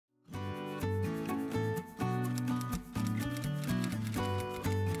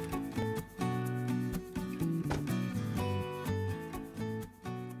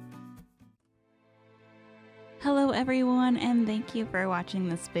Hello everyone, and thank you for watching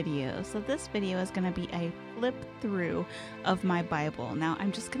this video. So this video is going to be a flip through of my Bible. Now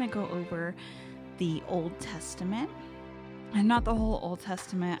I'm just going to go over the Old Testament, and not the whole Old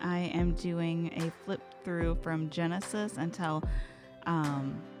Testament. I am doing a flip through from Genesis until I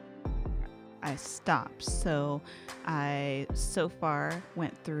stopped. So I so far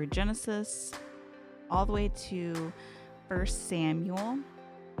went through Genesis all the way to 1 Samuel.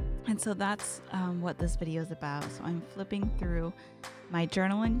 And so that's what this video is about. So I'm flipping through my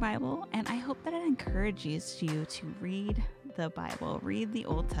journaling Bible, and I hope that it encourages you to read the Bible, read the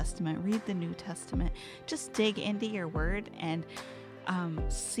Old Testament, read the New Testament. Just dig into your word and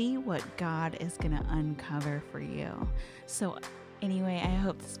see what God is going to uncover for you. So anyway, I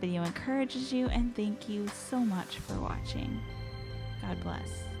hope this video encourages you, and thank you so much for watching. God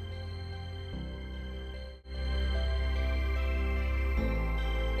bless.